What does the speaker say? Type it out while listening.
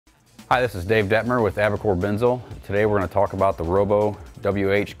Hi, this is Dave Detmer with ABICOR Binzel. Today we're going to talk about the ROBO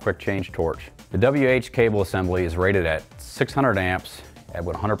WH quick change torch. The WH cable assembly is rated at 600 amps at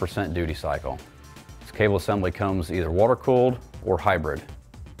 100% duty cycle. This cable assembly comes either water cooled or hybrid.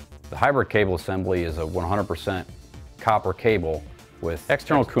 The hybrid cable assembly is a 100% copper cable with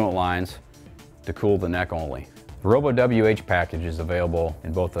external coolant lines to cool the neck only. The ROBO WH package is available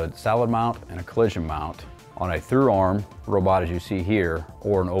in both a solid mount and a collision mount on a through arm robot as you see here,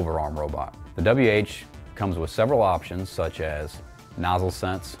 or an over arm robot. The WH comes with several options such as nozzle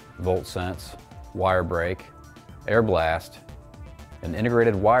sense, volt sense, wire brake, air blast, an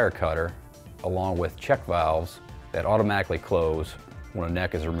integrated wire cutter, along with check valves that automatically close when a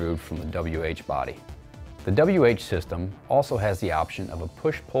neck is removed from the WH body. The WH system also has the option of a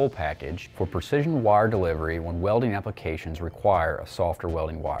push-pull package for precision wire delivery when welding applications require a softer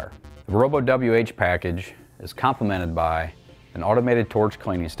welding wire. The ROBO WH package is complemented by an automated torch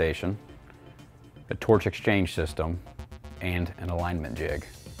cleaning station, a torch exchange system, and an alignment jig.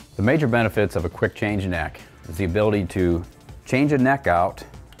 The major benefits of a quick change neck is the ability to change a neck out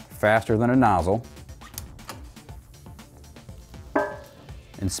faster than a nozzle,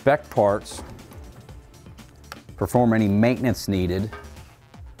 inspect parts, perform any maintenance needed,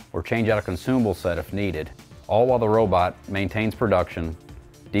 or change out a consumable set if needed, all while the robot maintains production,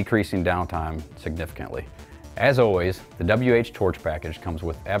 decreasing downtime significantly. As always, the WH torch package comes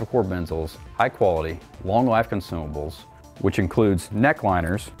with ABICOR Binzel's high-quality, long-life consumables, which includes neck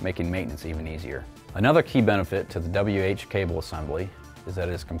liners, making maintenance even easier. Another key benefit to the WH cable assembly is that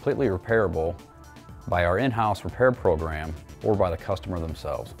it is completely repairable by our in-house repair program or by the customer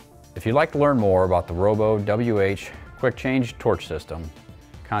themselves. If you'd like to learn more about the ROBO WH quick change torch system,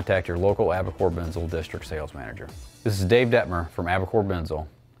 contact your local ABICOR Binzel district sales manager. This is Dave Detmer from ABICOR Binzel.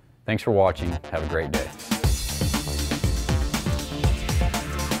 Thanks for watching. Have a great day.